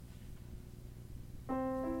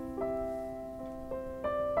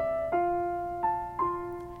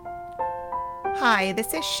Hi,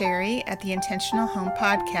 this is Sherry at the Intentional Home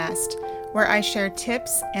Podcast, where I share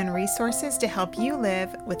tips and resources to help you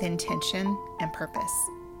live with intention and purpose.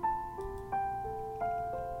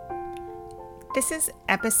 This is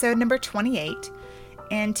episode number 28,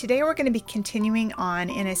 and today we're going to be continuing on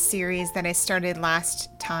in a series that I started last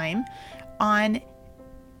time on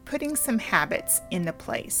putting some habits into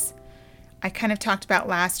place. I kind of talked about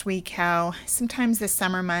last week how sometimes the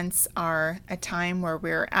summer months are a time where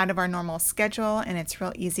we're out of our normal schedule and it's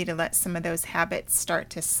real easy to let some of those habits start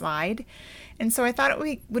to slide. And so I thought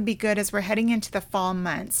it would be good as we're heading into the fall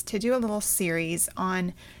months to do a little series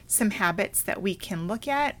on some habits that we can look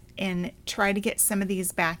at and try to get some of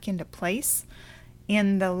these back into place.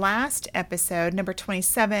 In the last episode, number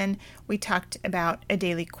 27, we talked about a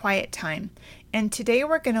daily quiet time. And today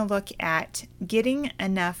we're going to look at getting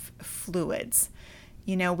enough fluids.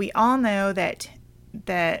 You know, we all know that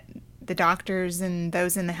the doctors and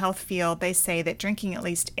those in the health field, they say that drinking at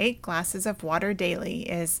least 8 glasses of water daily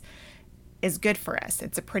is good for us.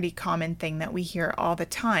 It's a pretty common thing that we hear all the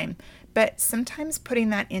time. But sometimes putting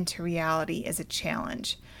that into reality is a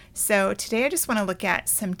challenge. So today I just want to look at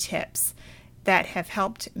some tips that have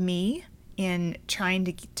helped me in trying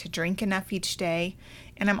to drink enough each day.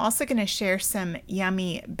 And I'm also going to share some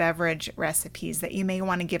yummy beverage recipes that you may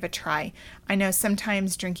want to give a try. I know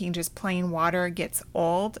sometimes drinking just plain water gets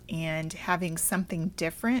old, and having something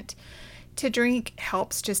different to drink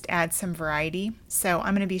helps just add some variety. So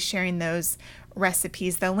I'm going to be sharing those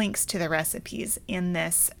recipes, the links to the recipes in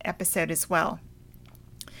this episode as well.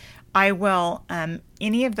 I will,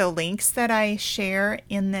 any of the links that I share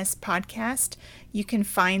in this podcast, you can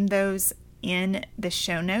find those in the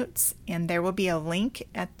show notes, and there will be a link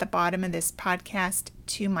at the bottom of this podcast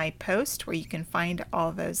to my post where you can find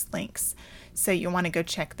all those links. So you'll want to go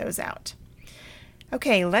check those out.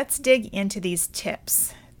 Okay, let's dig into these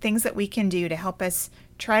tips, things that we can do to help us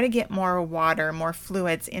try to get more water, more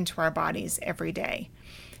fluids into our bodies every day.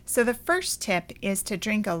 So the first tip is to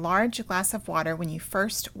drink a large glass of water when you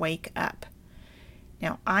first wake up.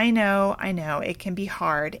 Now, I know it can be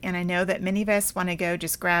hard, and I know that many of us want to go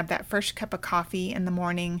just grab that first cup of coffee in the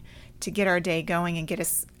morning to get our day going and get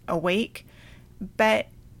us awake. But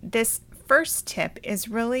this first tip is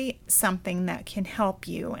really something that can help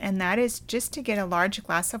you, and that is just to get a large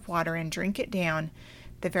glass of water and drink it down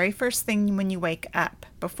the very first thing when you wake up,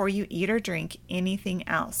 before you eat or drink anything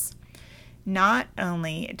else. Not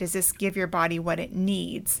only does this give your body what it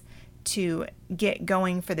needs to get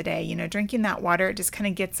going for the day, drinking that water, it just kind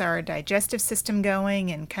of gets our digestive system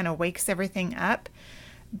going and kind of wakes everything up.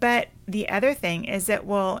 But the other thing is that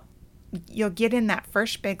you'll get in that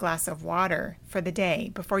first big glass of water for the day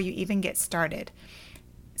before you even get started.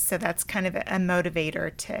 So that's kind of a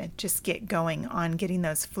motivator to just get going on getting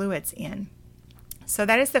those fluids in. So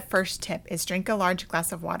that is the first tip, is drink a large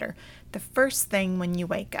glass of water the first thing when you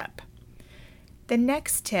wake up. The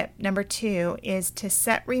next tip, number 2, is to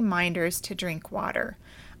set reminders to drink water.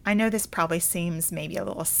 I know this probably seems maybe a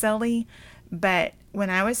little silly, but when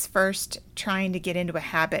I was first trying to get into a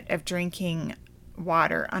habit of drinking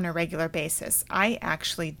water on a regular basis, I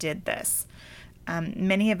actually did this.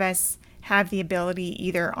 Many of us have the ability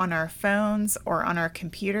either on our phones or on our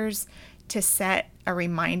computers to set a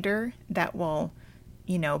reminder that will,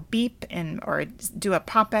 beep or do a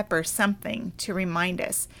pop-up or something to remind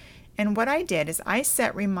us. And what I did is I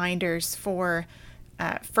set reminders for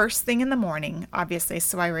first thing in the morning, obviously,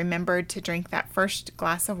 so I remembered to drink that first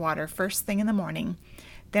glass of water first thing in the morning.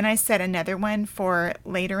 Then I set another one for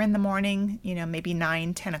later in the morning, maybe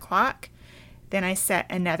 9, 10 o'clock. Then I set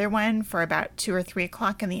another one for about 2 or 3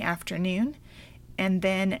 o'clock in the afternoon. And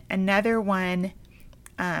then another one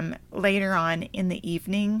later on in the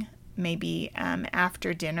evening, maybe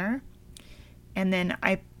after dinner. And then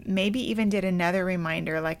I maybe even did another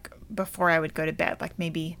reminder like before I would go to bed, like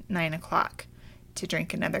maybe 9 o'clock to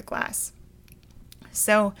drink another glass.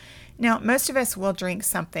 So now most of us will drink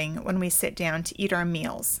something when we sit down to eat our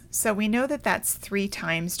meals. So we know that that's 3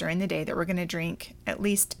 times during the day that we're going to drink at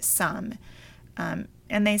least some. And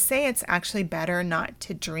they say it's actually better not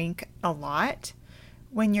to drink a lot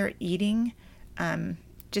when you're eating,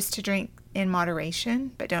 just to drink in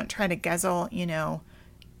moderation, but don't try to guzzle,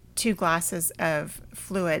 2 glasses of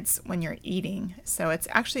fluids when you're eating. So it's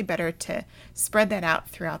actually better to spread that out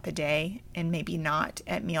throughout the day and maybe not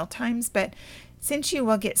at meal times. But since you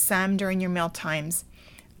will get some during your meal times,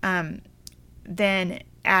 then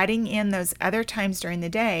adding in those other times during the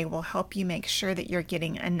day will help you make sure that you're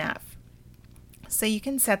getting enough. So you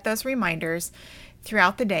can set those reminders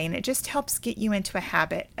throughout the day, and it just helps get you into a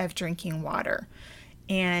habit of drinking water.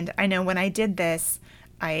 And I know when I did this,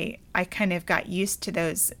 I kind of got used to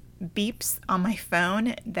those beeps on my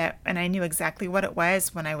phone and I knew exactly what it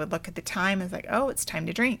was. When I would look at the time, I was like, oh, it's time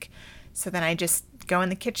to drink. So then I just go in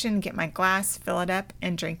the kitchen, get my glass, fill it up,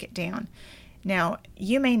 and drink it down. Now,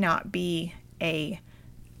 you may not be a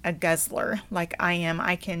guzzler like I am.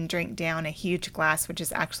 I can drink down a huge glass, which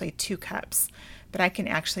is actually 2 cups, but I can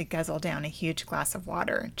actually guzzle down a huge glass of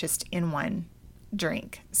water just in one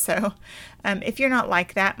drink. So if you're not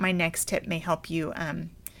like that, my next tip may help you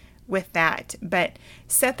with that. But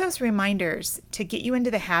set those reminders to get you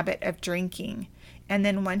into the habit of drinking. And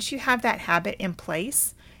then once you have that habit in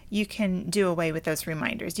place, you can do away with those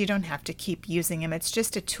reminders. You don't have to keep using them. It's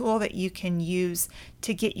just a tool that you can use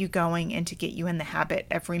to get you going and to get you in the habit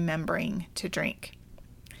of remembering to drink.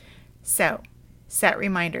 So, set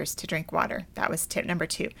reminders to drink water. That was tip number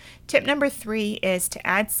 2. Tip number 3 is to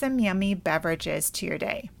add some yummy beverages to your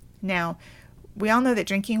day. Now, we all know that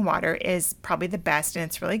drinking water is probably the best and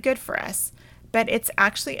it's really good for us, but it's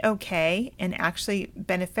actually okay and actually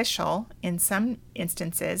beneficial in some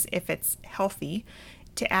instances, if it's healthy,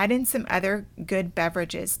 to add in some other good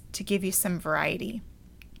beverages to give you some variety.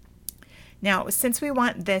 Now, since we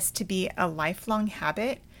want this to be a lifelong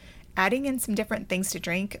habit, adding in some different things to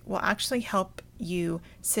drink will actually help you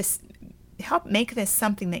help make this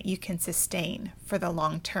something that you can sustain for the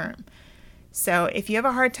long term. So if you have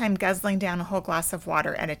a hard time guzzling down a whole glass of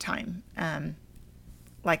water at a time,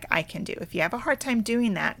 like I can do, if you have a hard time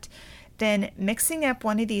doing that, then mixing up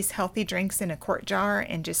one of these healthy drinks in a quart jar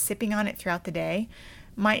and just sipping on it throughout the day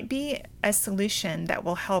might be a solution that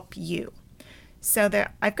will help you. So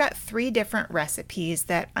I've got 3 different recipes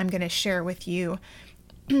that I'm going to share with you.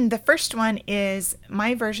 The first one is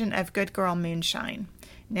my version of Good Girl Moonshine.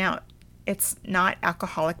 Now, it's not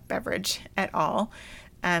alcoholic beverage at all.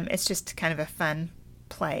 It's just kind of a fun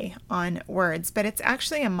play on words, but it's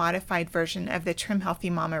actually a modified version of the Trim Healthy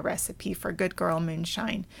Mama recipe for Good Girl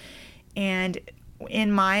Moonshine. And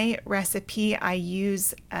in my recipe, I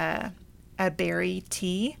use a berry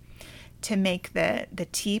tea to make the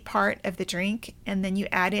tea part of the drink, and then you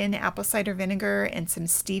add in apple cider vinegar and some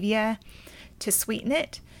stevia to sweeten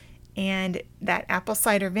it. And that apple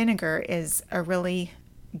cider vinegar is a really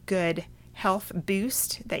good health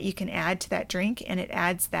boost that you can add to that drink, and it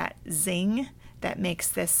adds that zing that makes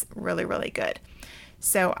this really, really good.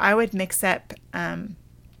 So I would mix up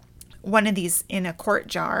one of these in a quart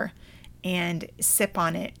jar and sip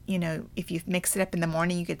on it. You know, if you mix it up in the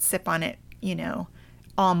morning, you could sip on it,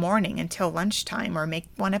 all morning until lunchtime, or make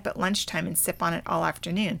one up at lunchtime and sip on it all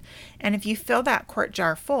afternoon. And if you fill that quart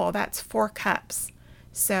jar full, that's 4 cups.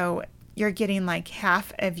 So you're getting like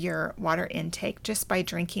half of your water intake just by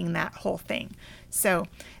drinking that whole thing. So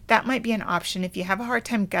that might be an option. If you have a hard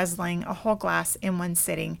time guzzling a whole glass in one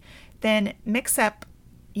sitting, then mix up,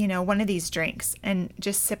 one of these drinks and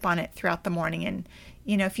just sip on it throughout the morning. And,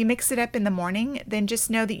 if you mix it up in the morning, then just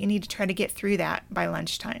know that you need to try to get through that by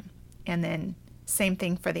lunchtime. And then same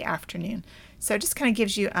thing for the afternoon. So it just kind of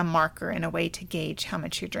gives you a marker and a way to gauge how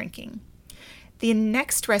much you're drinking. The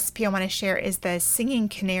next recipe I want to share is the Singing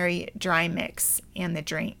Canary dry mix and the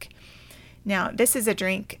drink. Now, this is a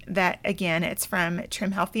drink that, again, it's from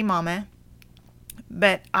Trim Healthy Mama,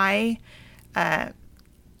 but I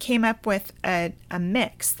came up with a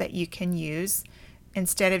mix that you can use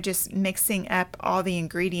instead of just mixing up all the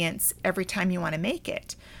ingredients every time you want to make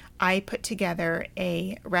it. I put together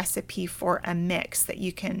a recipe for a mix that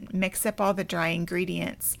you can mix up all the dry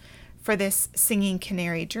ingredients for this Singing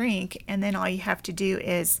Canary drink, and then all you have to do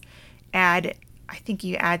is add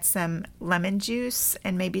some lemon juice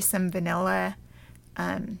and maybe some vanilla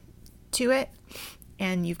to it,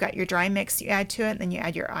 and you've got your dry mix you add to it, and then you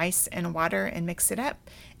add your ice and water and mix it up.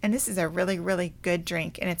 And this is a really, really good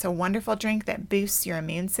drink, and it's a wonderful drink that boosts your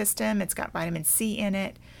immune system. It's got vitamin C in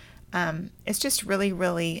it. It's just really,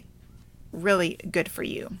 really, really good for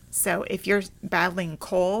you. So if you're battling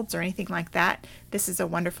colds or anything like that, this is a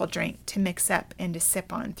wonderful drink to mix up and to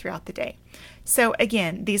sip on throughout the day. So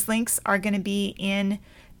again, these links are going to be in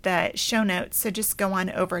the show notes, so just go on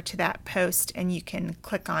over to that post and you can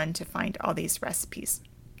click on to find all these recipes.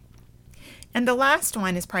 And the last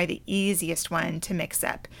one is probably the easiest one to mix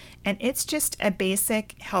up, and it's just a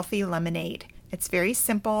basic healthy lemonade. It's very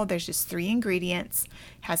simple. There's just 3 ingredients. It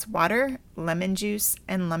has water, lemon juice,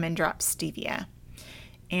 and lemon drop stevia.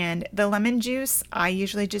 And the lemon juice, I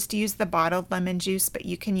usually just use the bottled lemon juice, but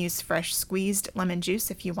you can use fresh squeezed lemon juice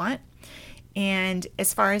if you want. And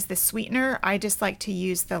as far as the sweetener, I just like to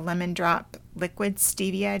use the lemon drop liquid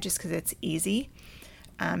stevia just because it's easy.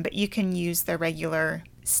 But you can use the regular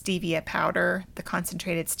stevia powder, the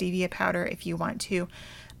concentrated stevia powder if you want to,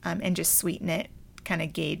 and just sweeten it. Kind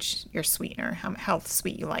of gauge your sweetener, how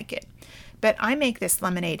sweet you like it. But I make this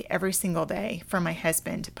lemonade every single day for my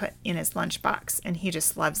husband to put in his lunchbox, and he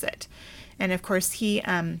just loves it. And of course, he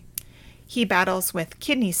battles with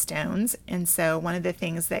kidney stones, and so one of the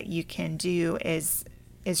things that you can do is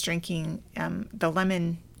drinking the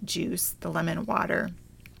lemon juice, the lemon water.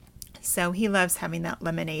 So he loves having that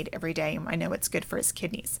lemonade every day. I know it's good for his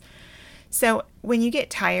kidneys. So when you get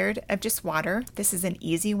tired of just water, this is an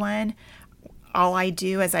easy one. All I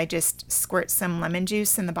do is I just squirt some lemon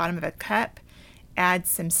juice in the bottom of a cup, add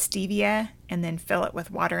some stevia, and then fill it with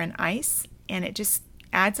water and ice. And it just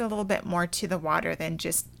adds a little bit more to the water than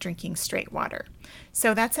just drinking straight water.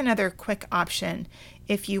 So that's another quick option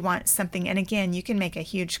if you want something. And again, you can make a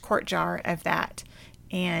huge quart jar of that.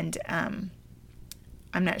 And I'm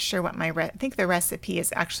not sure what I think the recipe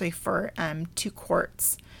is actually for 2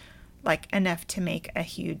 quarts, like enough to make a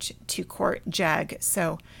huge 2-quart jug.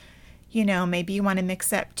 So, maybe you want to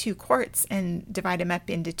mix up 2 quarts and divide them up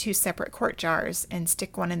into 2 separate quart jars and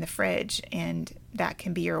stick one in the fridge, and that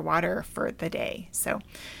can be your water for the day. So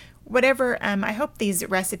whatever, I hope these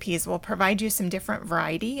recipes will provide you some different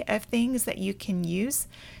variety of things that you can use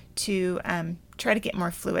to try to get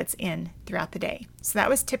more fluids in throughout the day. So that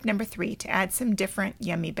was tip number 3, to add some different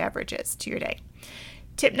yummy beverages to your day.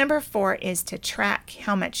 Tip number 4 is to track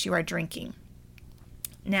how much you are drinking.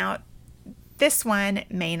 Now, this one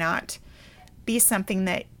may not be something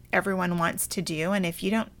that everyone wants to do, and if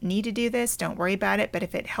you don't need to do this, don't worry about it. But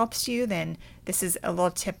if it helps you, then this is a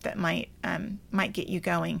little tip that might get you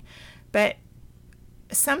going. But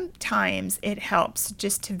sometimes it helps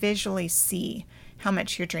just to visually see how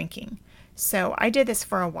much you're drinking. So I did this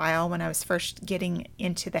for a while when I was first getting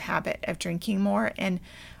into the habit of drinking more, and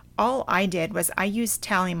all I did was I used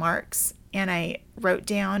tally marks, and I wrote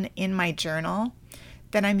down in my journal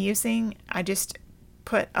that I'm using. I just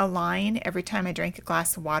put a line every time I drank a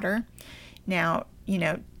glass of water. Now,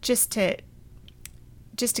 just to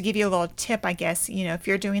give you a little tip, I guess, if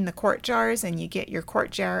you're doing the quart jars and you get your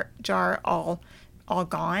quart jar all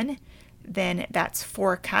gone, then that's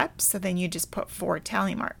 4 cups. So then you just put 4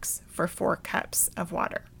 tally marks for 4 cups of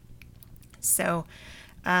water. So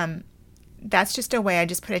that's just a way. I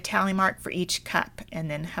just put a tally mark for each cup,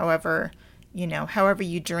 and then however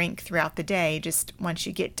you drink throughout the day, just once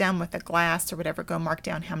you get done with a glass or whatever, go mark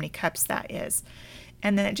down how many cups that is.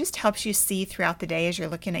 And then it just helps you see throughout the day as you're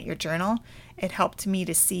looking at your journal. It helped me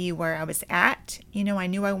to see where I was at. I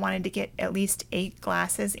knew I wanted to get at least 8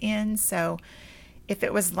 glasses in. So if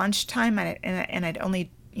it was lunchtime and I'd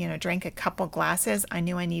only, drank a couple glasses, I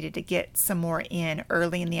knew I needed to get some more in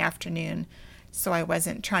early in the afternoon. So I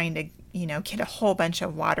wasn't trying to, get a whole bunch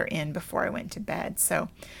of water in before I went to bed. So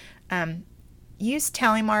use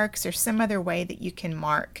tally marks or some other way that you can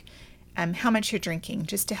mark how much you're drinking,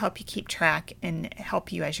 just to help you keep track and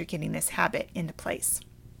help you as you're getting this habit into place.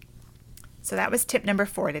 So that was tip number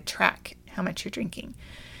 4, to track how much you're drinking.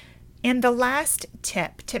 And the last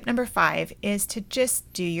tip number 5, is to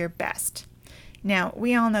just do your best. Now,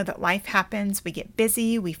 we all know that life happens. We get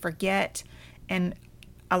busy, we forget, and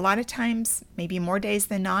a lot of times, maybe more days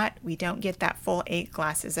than not, we don't get that full 8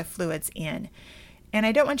 glasses of fluids in. And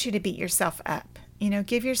I don't want you to beat yourself up.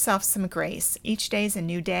 Give yourself some grace. Each day is a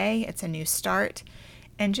new day. It's a new start.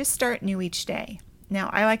 And just start new each day. Now,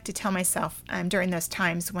 I like to tell myself during those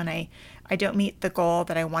times when I don't meet the goal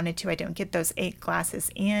that I wanted to, I don't get those 8 glasses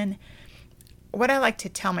in, what I like to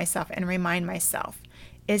tell myself and remind myself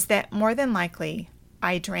is that more than likely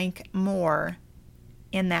I drank more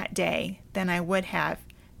in that day than I would have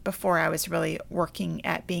before I was really working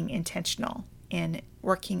at being intentional and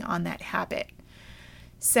working on that habit.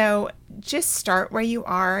 So just start where you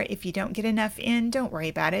are. If you don't get enough in, don't worry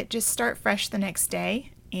about it. Just start fresh the next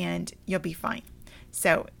day and you'll be fine.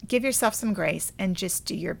 So give yourself some grace and just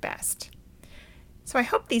do your best. So I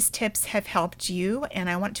hope these tips have helped you, and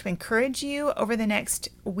I want to encourage you over the next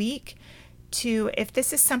week to, if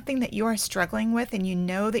this is something that you are struggling with and you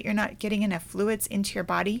know that you're not getting enough fluids into your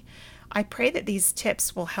body, I pray that these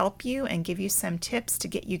tips will help you and give you some tips to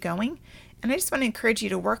get you going. And I just want to encourage you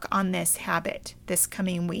to work on this habit this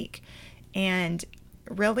coming week and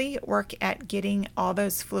really work at getting all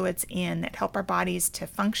those fluids in that help our bodies to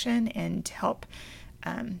function and to help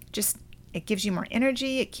it gives you more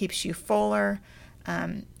energy, it keeps you fuller,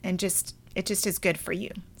 and it just is good for you.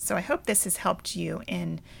 So I hope this has helped you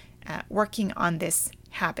in working on this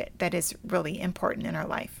habit that is really important in our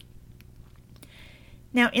life.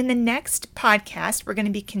 Now, in the next podcast, we're going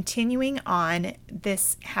to be continuing on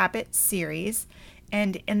this habit series.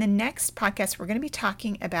 And in the next podcast, we're going to be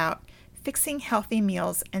talking about fixing healthy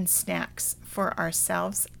meals and snacks for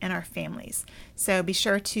ourselves and our families. So be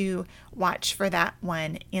sure to watch for that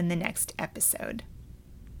one in the next episode.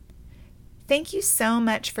 Thank you so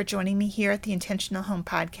much for joining me here at the Intentional Home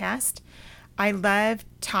Podcast. I love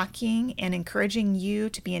talking and encouraging you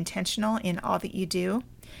to be intentional in all that you do.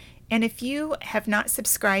 And if you have not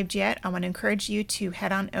subscribed yet, I want to encourage you to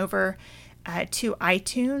head on over to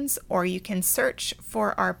iTunes, or you can search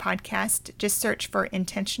for our podcast. Just search for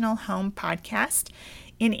Intentional Home Podcast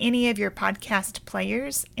in any of your podcast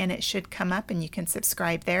players, and it should come up and you can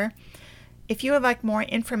subscribe there. If you would like more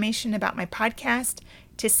information about my podcast,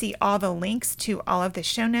 to see all the links to all of the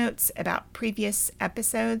show notes about previous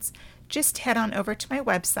episodes, just head on over to my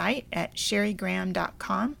website at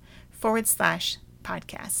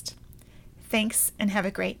sherrygraham.com/podcast. Thanks and have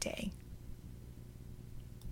a great day.